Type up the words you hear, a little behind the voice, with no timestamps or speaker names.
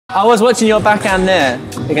I was watching your backhand there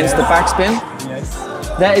against the backspin. Yes.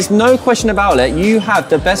 There is no question about it. You have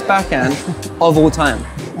the best backhand of all time.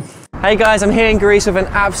 Hey guys, I'm here in Greece with an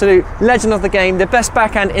absolute legend of the game, the best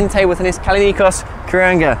backhand in table tennis, Kalinikos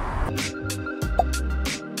Kreanga.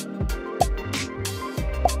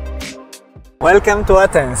 Welcome to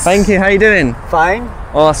Athens. Thank you, how you doing? Fine.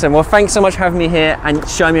 Awesome, well thanks so much for having me here and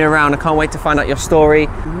showing me around. I can't wait to find out your story.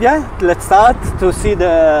 Yeah, let's start to see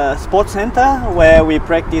the sports center where we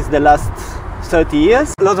practice the last 30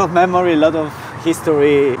 years. A lot of memory, a lot of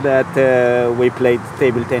history that we played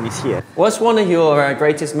table tennis here. What's one of your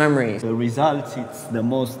greatest memories? The results, it's the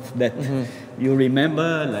most that you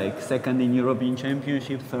remember, like second in European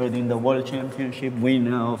Championship, third in the World Championship,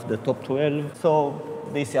 winner of the top 12. So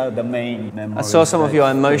these are the main memories. I saw some of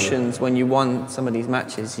your emotions when you won some of these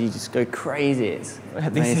matches. You just go crazy.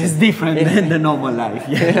 This is different than the normal life.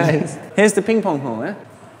 Yes. Here's the ping pong hall, eh?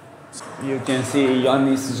 You can see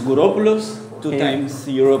Ioannis Zgouropoulos, two times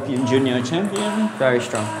European Junior Champion. Very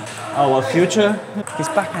strong. Our future. His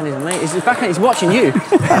backhand is amazing. His backhand, he's watching you.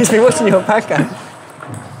 He's been watching your backhand.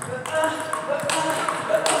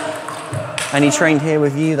 And he trained here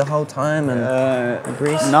with you the whole time in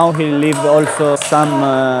Greece? Now he lived also some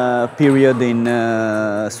period in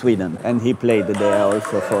Sweden, and he played there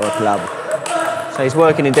also for a club. So he's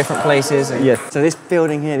working in different places? Yes. So this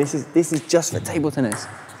building here, this is just for table tennis?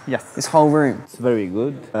 Yes. This whole room? It's very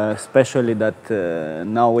good, especially that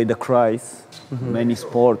now with the crisis, many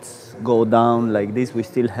sports go down like this. We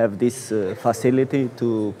still have this facility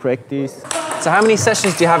to practice. So how many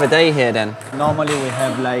sessions do you have a day here then? Normally we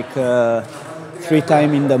have like 3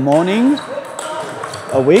 times in the morning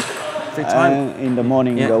a week. 3 times? In the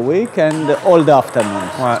morning a week and all the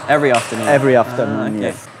afternoons. Wow, every afternoon? Every afternoon, okay.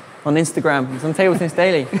 yes. On Instagram, it's on Table Tennis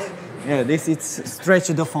Daily. Yeah, this is stretch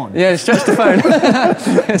the phone. Yeah, stretch the phone.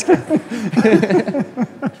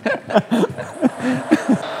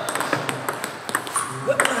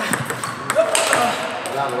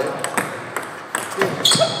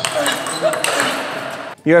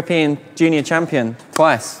 European Junior Champion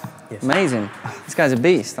twice. Yes. Amazing. This guy's a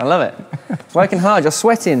beast. I love it. Working hard. You're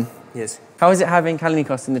sweating. Yes. How is it having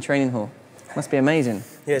Kalinikos in the training hall? Must be amazing.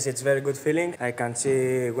 Yes, it's very good feeling. I can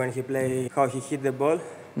see when he play how he hit the ball,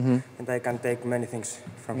 and I can take many things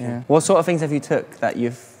from him. What sort of things have you took that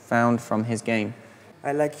you've found from his game?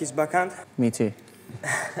 I like his backhand. Me too.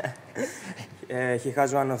 He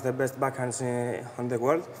has one of the best backhands on the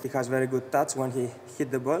world. He has very good touch when he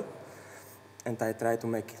hit the ball, and I try to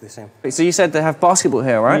make the same. So you said they have basketball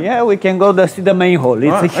here, right? Yeah, we can go to see the main hall.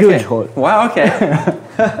 It's a huge hall. Wow, okay.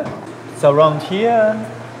 It's around here.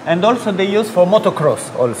 And also they use for motocross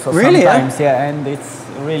also really, sometimes, yeah, and it's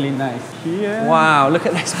really nice here. Wow, look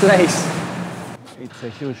at this place. It's a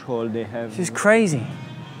huge hall they have. This is crazy.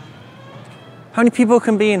 How many people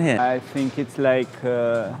can be in here? I think it's like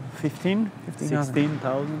 16,000.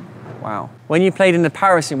 Wow. When you played in the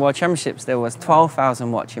Paris in World Championships, there was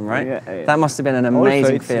 12,000 watching, right? Yeah. That must have been an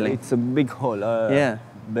amazing also, feeling. It's a big hall. Yeah.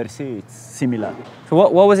 Bercy, it's similar. So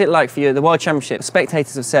what was it like for you? The World Championship,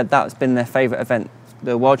 spectators have said that's been their favourite event.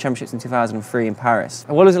 The World Championships in 2003 in Paris.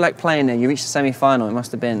 What was it like playing there? You reached the semi-final. It must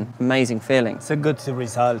have been an amazing feeling. It's a good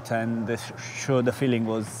result, and sure the feeling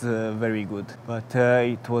was very good. But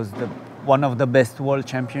it was one of the best World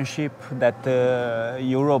Championship that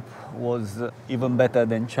Europe was even better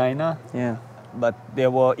than China. Yeah. But they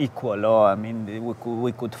were equal. I mean,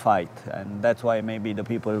 we could fight, and that's why maybe the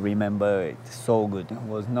people remember it so good. It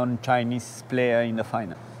was non-Chinese player in the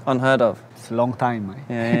final. Unheard of. It's a long time.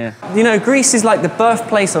 Yeah. You know, Greece is like the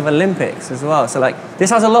birthplace of Olympics as well. So like, this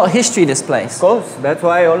has a lot of history, this place. Of course. That's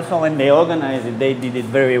why also when they organized it, they did it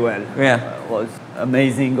very well. Yeah. It was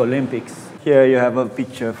amazing Olympics. Here you have a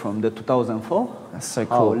picture from the 2004. That's so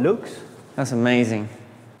cool. How it looks. That's amazing.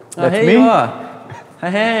 That's here me. You are.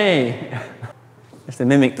 Hey. Just to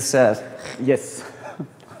mimic the serve. Yes.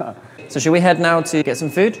 So should we head now to get some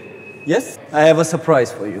food? Yes. I have a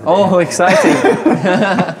surprise for you. Oh, exciting.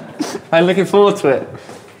 I'm looking forward to it.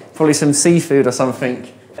 Probably some seafood or something.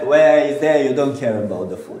 Where is there, you don't care about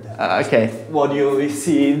the food. Okay. What you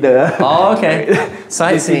see the... Oh, okay.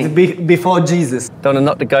 Sightseeing. It's before Jesus. Don't want to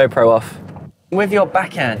knock the GoPro off. With your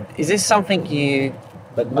backhand, is this something you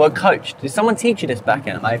were coached? Did someone teach you this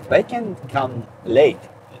backhand? My backhand come late.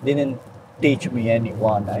 Didn't teach me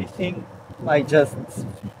anyone. I think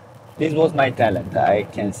this was my talent, I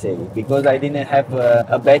can say, because I didn't have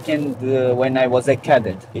a backhand when I was a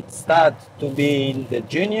cadet. It started to be in the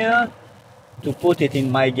junior, to put it in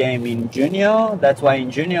my game in junior. That's why in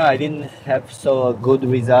junior I didn't have so good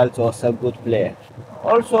results or so good player.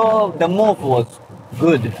 Also, the move was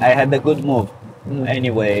good. I had a good move.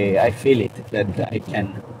 Anyway, I feel it that I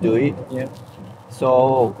can do it. Yeah.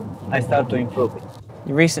 So I start to improve it.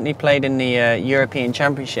 You recently played in the European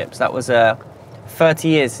Championships. That was 30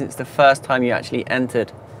 years since the first time you actually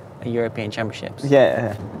entered a European Championships.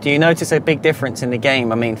 Yeah. Do you notice a big difference in the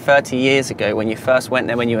game? I mean, 30 years ago when you first went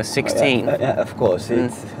there when you were 16. Yeah, of course,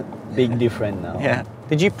 it's big different now. Yeah.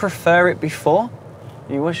 Did you prefer it before?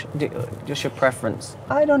 Just your preference?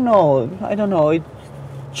 I don't know. It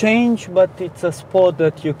changed, but it's a sport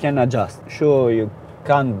that you can adjust. Sure, you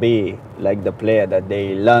can't be like the player that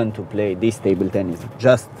they learn to play this table tennis,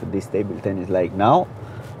 just this table tennis like now,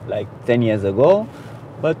 like 10 years ago,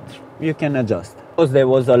 but you can adjust. Because there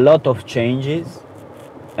was a lot of changes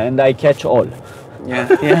and I catch all. Yeah,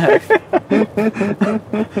 yeah.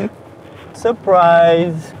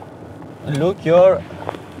 Surprise! Look, you're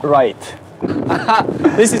right.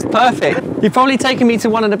 This is perfect. You've probably taken me to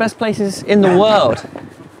one of the best places in the world.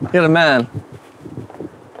 You're the man.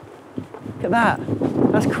 Look at that.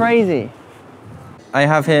 That's crazy. I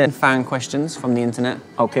have here fan questions from the internet.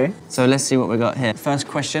 Okay. So let's see what we got here. First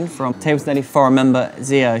question from Table Steady Forum member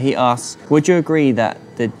Zio. He asks, would you agree that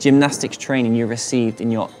the gymnastics training you received in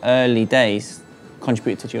your early days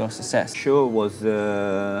contributed to your success? Sure was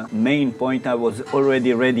the main point. I was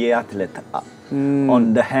already ready athlete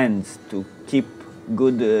on the hands to keep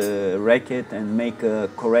good racket and make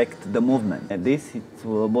correct the movement. And this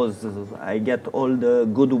was I get all the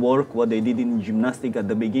good work what they did in gymnastics at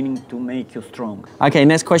the beginning to make you strong. Okay,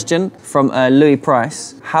 next question from Louis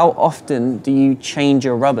Price. How often do you change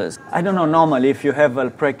your rubbers? I don't know, normally if you have a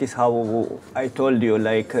practice how I told you,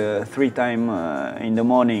 like 3 times in the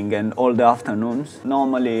morning and all the afternoons,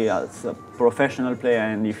 normally as a professional player,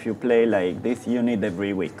 and if you play like this, you need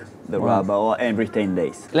every week the rubber or every 10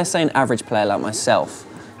 days. Let's say an average player like myself,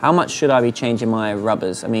 how much should I be changing my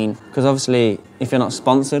rubbers? I mean, because obviously if you're not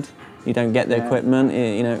sponsored, you don't get the equipment,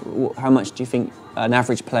 you know, how much do you think an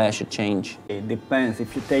average player should change? It depends.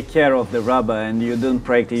 If you take care of the rubber and you don't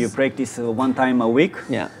practice, you practice 1 time a week,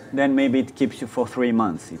 then maybe it keeps you for 3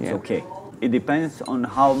 months. It's okay. It depends on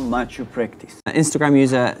how much you practice. Instagram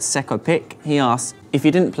user Sekopic, he asks, if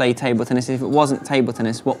you didn't play table tennis, if it wasn't table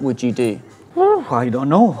tennis, what would you do? I don't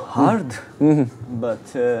know, hard.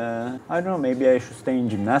 But I don't know, maybe I should stay in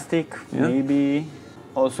gymnastics, maybe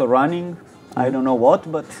also running. I don't know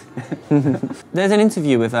what, but... There's an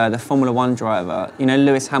interview with the Formula 1 driver, you know,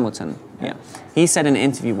 Lewis Hamilton. Yeah. He said in an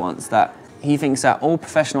interview once that he thinks that all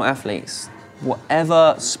professional athletes,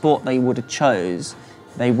 whatever sport they would have chose,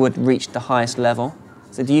 they would reach the highest level.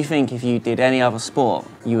 So do you think if you did any other sport,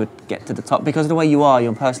 you would get to the top? Because of the way you are,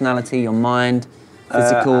 your personality, your mind,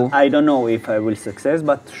 physical... I don't know if I will success,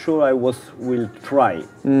 but sure I will try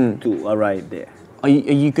to arrive there. Are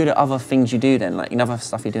you good at other things you do then, like in other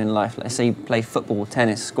stuff you do in life? Like say you play football,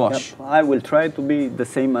 tennis, squash? Yep. I will try to be the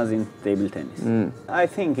same as in table tennis. I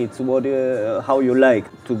think it's what how you like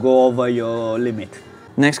to go over your limit.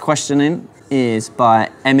 Next question in is by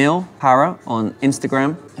Emil Para on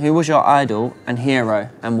Instagram. Who was your idol and hero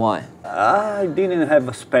and why? I didn't have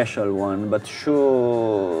a special one, but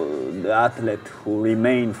sure the athlete who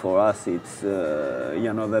remained for us, it's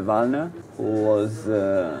Janove Valner, who was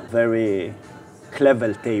very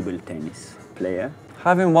clever table tennis player.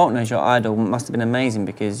 Having Waltner as your idol must have been amazing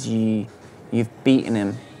because you've beaten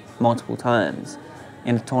him multiple times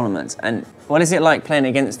in tournaments. And what is it like playing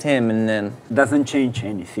against him and then... Doesn't change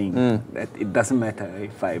anything. It doesn't matter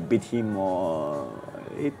if I beat him or...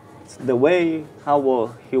 It's the way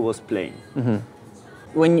how he was playing.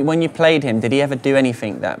 When you played him, did he ever do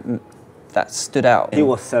anything that stood out? He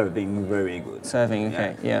was serving very good. Serving,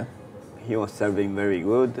 okay, yeah. He was serving very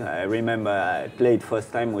good. I remember I played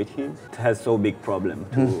first time with him. It has so big problem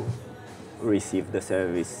to receive the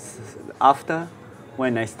service. After,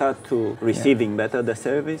 when I start to receiving better the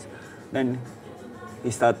service, then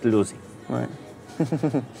he start losing. Right.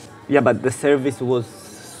 Yeah, but the service was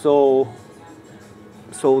so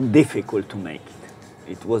difficult to make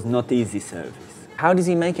it. It was not easy service. How does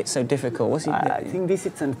he make it so difficult? What's he? I think this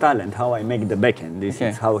is a talent, how I make the backhand. This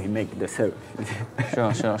is how he make the service.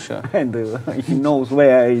 Sure. And he knows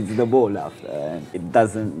where is the ball after. And it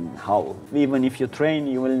doesn't how. Even if you train,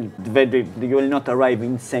 you will not arrive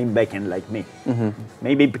in same backhand like me.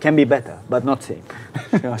 Maybe it can be better, but not same.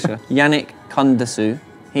 Sure. Yannick Kundasu,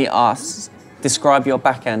 he asks, describe your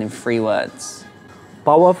backhand in 3 words.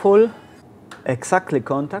 Powerful, exactly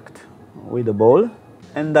contact with the ball,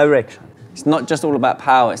 and direction. It's not just all about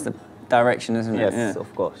power, it's the direction, isn't it? Yes,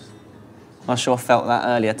 of course. I sure felt that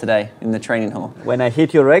earlier today in the training hall. When I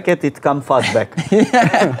hit your racket, it comes fast back.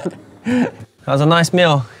 That was a nice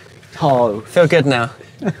meal. Oh. Feel good now.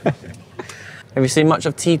 Have you seen much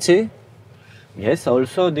of T2? Yes,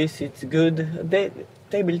 also this it's good.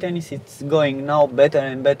 Table tennis it's going now better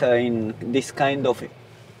and better in this kind of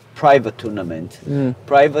private tournament,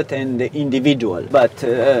 private and individual. But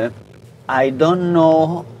I don't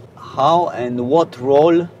know how and what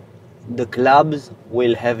role the clubs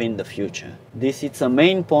will have in the future. This is a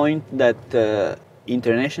main point that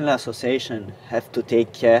international association have to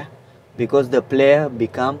take care, because the player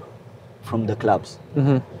become from the clubs.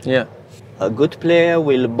 Yeah. A good player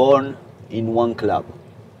will born in one club,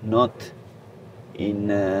 not in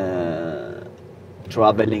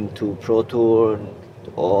traveling to Pro Tour,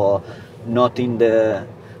 or not in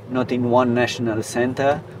one national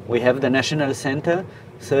center. We have the national center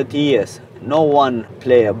 30 years. No one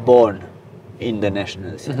player born in the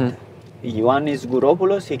national center. Ioannis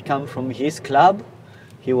Gouropoulos, he come from his club.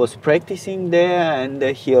 He was practicing there, and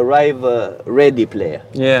he arrived a ready player.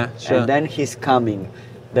 Yeah, sure. And then he's coming.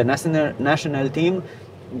 The national team,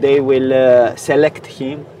 they will select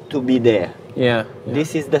him to be there. Yeah.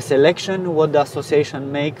 This is the selection what the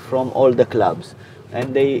association make from all the clubs,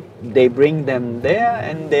 and they bring them there,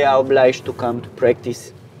 and they are obliged to come to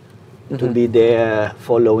practice, to be there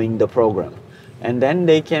following the program, and then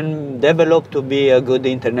they can develop to be a good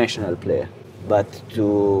international player. But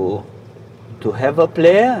to have a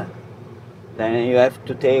player, then you have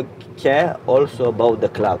to take care also about the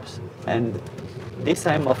clubs, and this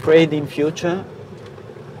I'm afraid in future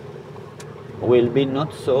will be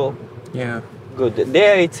not so good.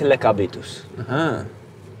 There it's Lekabitus.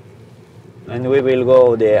 And we will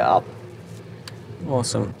go there up.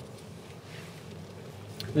 Awesome.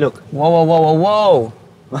 Look. Whoa, whoa, whoa, whoa,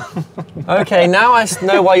 whoa. Okay, now I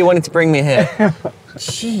know why you wanted to bring me here.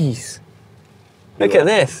 Jeez. Look at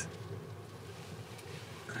this.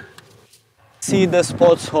 See the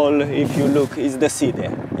sports hall, if you look, is the sea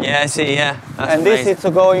there. Yeah, I see, yeah. That's and amazing. this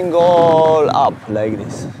is going all up like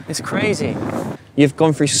this. It's crazy. You've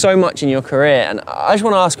gone through so much in your career, and I just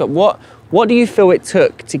want to ask, what do you feel it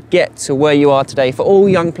took to get to where you are today? For all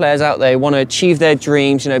young players out there who want to achieve their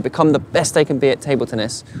dreams, become the best they can be at table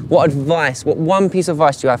tennis, what one piece of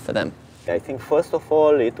advice do you have for them? I think first of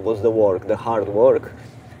all it was the hard work,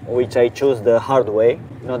 which I chose the hard way,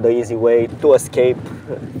 not the easy way, to escape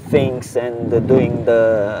things and doing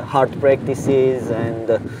the hard practices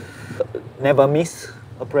and never miss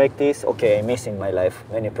a practice. Okay, I miss in my life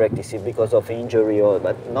many practices because of injury,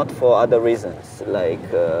 but not for other reasons, like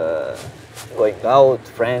going out,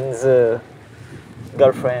 friends,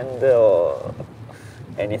 girlfriend, or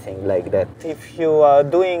anything like that. If you are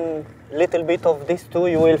doing little bit of this too,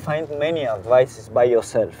 you will find many advices by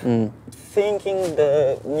yourself. Thinking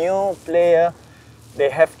the new player, they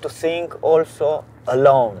have to think also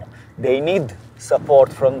alone. They need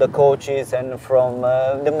support from the coaches and from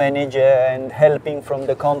the manager, and helping from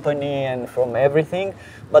the company and from everything.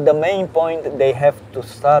 But the main point, they have to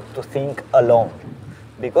start to think alone,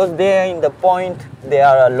 because they are in the point they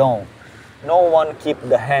are alone. No one keep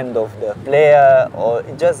the hand of the player or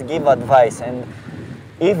just give advice, and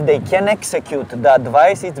if they can execute the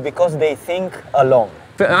advice, it's because they think alone.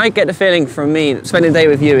 But I get the feeling from me, spending the day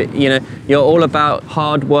with you, you're all about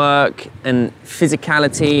hard work and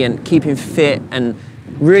physicality and keeping fit and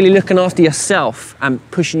really looking after yourself and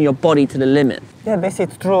pushing your body to the limit. Yeah, this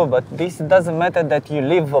is true, but this doesn't matter that you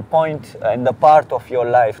live a point and a part of your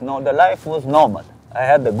life. No, the life was normal. I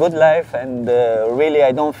had a good life, and really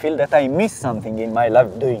I don't feel that I missed something in my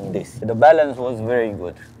life doing this. The balance was very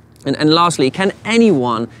good. And lastly, can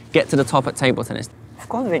anyone get to the top at table tennis? Of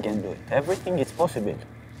course they can do it. Everything is possible.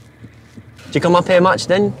 Do you come up here much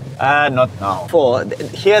then? Not now.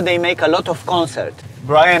 Here they make a lot of concerts.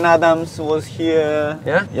 Bryan Adams was here.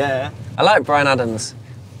 Yeah? Yeah. I like Bryan Adams.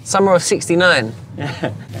 Summer of '69.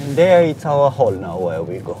 And there it's our hall now where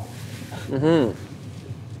we go.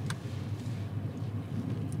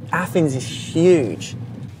 Athens is huge.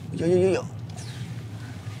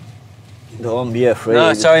 Don't be afraid.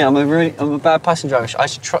 No, sorry, I'm a bad passenger. I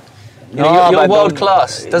should try. You're world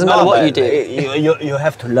class. Doesn't matter what you do. You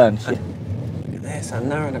have to learn here. Look at this, I'm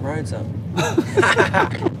narrowing the roads up.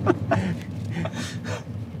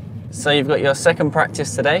 So you've got your second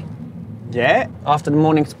practice today? Yeah. After the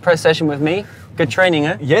morning press session with me? Good training,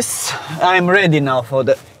 eh? Yes, I'm ready now for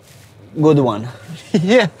the good one.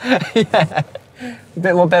 yeah. A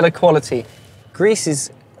bit more better quality. Greece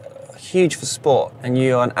is huge for sport, and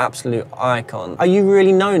you are an absolute icon. Are you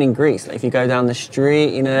really known in Greece? Like if you go down the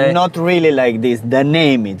street, Not really like this. The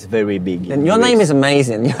name is very big. And your name is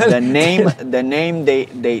amazing. the name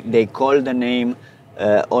they call the name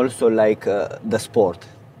also like the sport.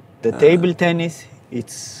 The table tennis,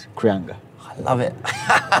 it's Kreanga. I love it.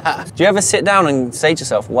 Do you ever sit down and say to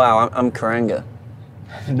yourself, wow, I'm Kreanga?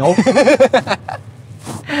 No.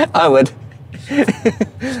 I would.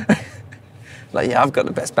 Like, yeah, I've got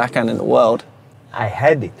the best backhand in the world. I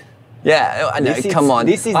had it. Yeah, I know, come on.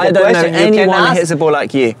 This is I the don't know question you anyone can that ask. hits a ball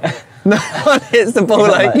like you. No one hits the ball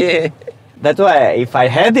like you. That's why if I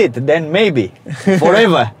had it, then maybe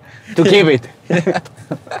forever to keep it.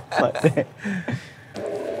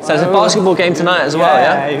 So it's a basketball game tonight as well,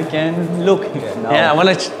 yeah? You can look here now. Yeah, I want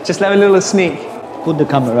to just have a little sneak. Put the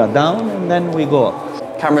camera down and then we go.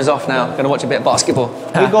 Camera's off now, gonna watch a bit of basketball.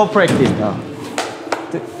 We go practice now.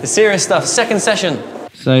 The serious stuff, second session.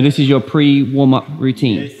 So this is your pre-warm-up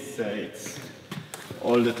routine? Yes, it's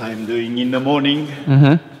all the time doing in the morning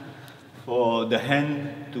for the hand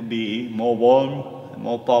to be more warm,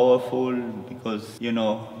 more powerful, because, you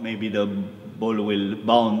know, maybe the ball will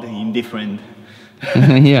bound in different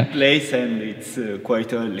Yeah. place and it's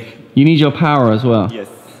quite early. You need your power as well? Yes,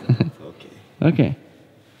 okay. Okay.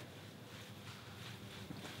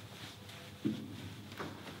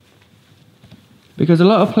 Because a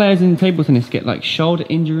lot of players in table tennis get like shoulder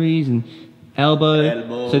injuries and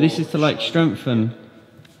elbow. So this is to like strengthen.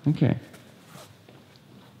 Okay.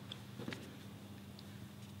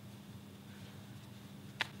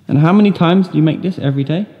 And how many times do you make this every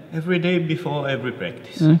day? Every day before every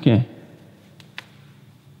practice. Okay.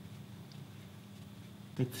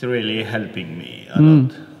 It's really helping me a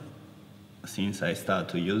lot. Since I start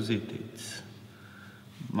to use it, it's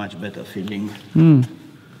much better feeling.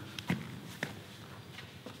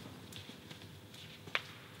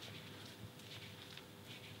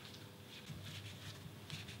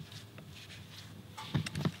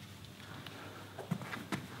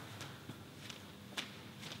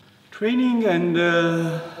 Training, and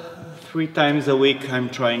 3 times a week I'm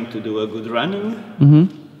trying to do a good running.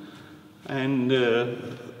 And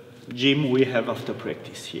gym we have after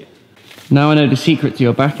practice here. Now I know the secret to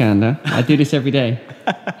your backhand, huh? I do this every day.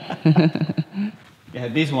 Yeah,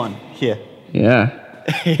 this one here. Yeah.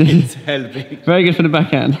 It's helping. Very good for the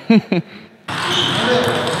backhand.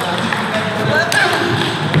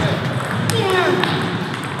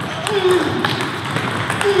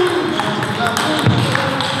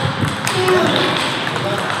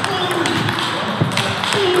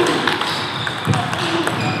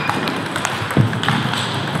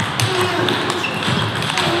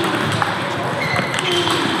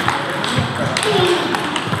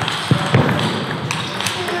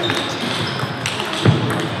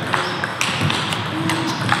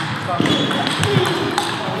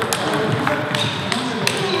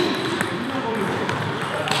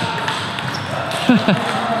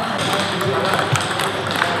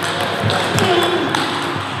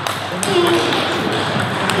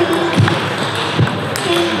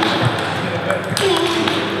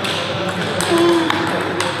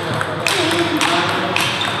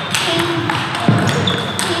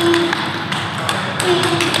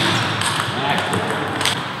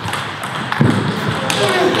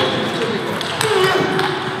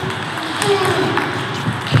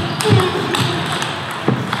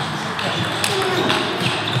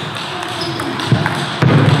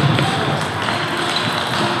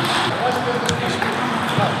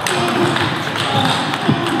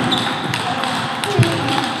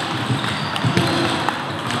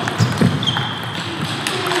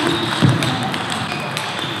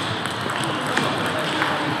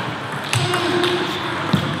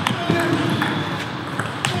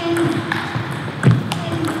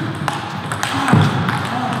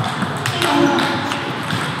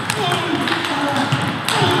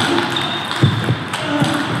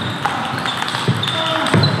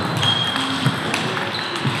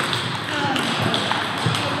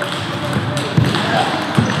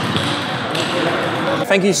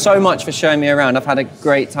 Thank you so much for showing me around. I've had a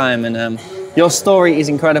great time, and your story is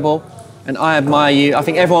incredible, and I admire you. I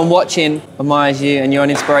think everyone watching admires you, and you're an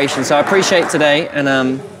inspiration. So I appreciate today,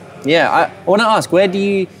 and yeah, I want to ask, where do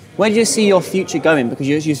you see your future going? Because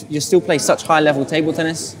you still play such high-level table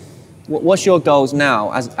tennis. What's your goals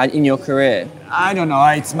now in your career? I don't know.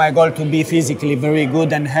 It's my goal to be physically very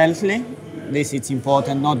good and healthy. This is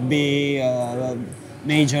important, not be a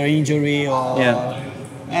major injury or. Yeah.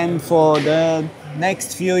 And for the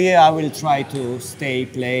next few years, I will try to stay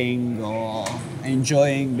playing or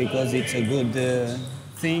enjoying because it's a good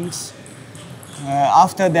things.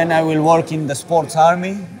 After then, I will work in the sports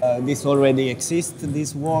army. This already exists,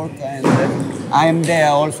 this work, and I am there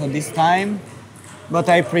also this time. But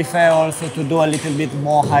I prefer also to do a little bit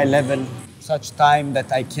more high level, such time that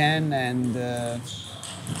I can, and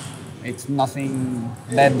it's nothing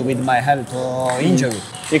bad with my health or injury.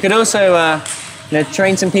 You could also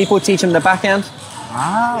train some people, teach them the backhand.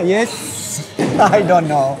 Ah, yes. I don't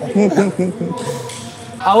know.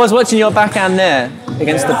 I was watching your backhand there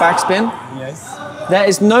against the backspin. Yes. There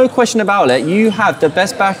is no question about it. You have the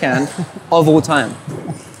best backhand of all time.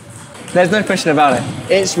 There's no question about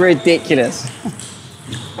it. It's ridiculous.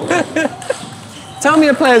 Tell me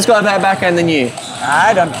a player who's got a better backhand than you.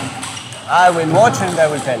 I don't know. I will watch and I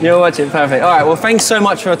will tell you. You'll watch it, perfect. All right, well, thanks so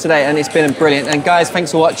much for today, and it's been brilliant. And guys,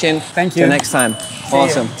 thanks for watching. Thank you. Till next time.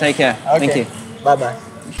 Awesome. Take care. Okay. Thank you. Bye-bye.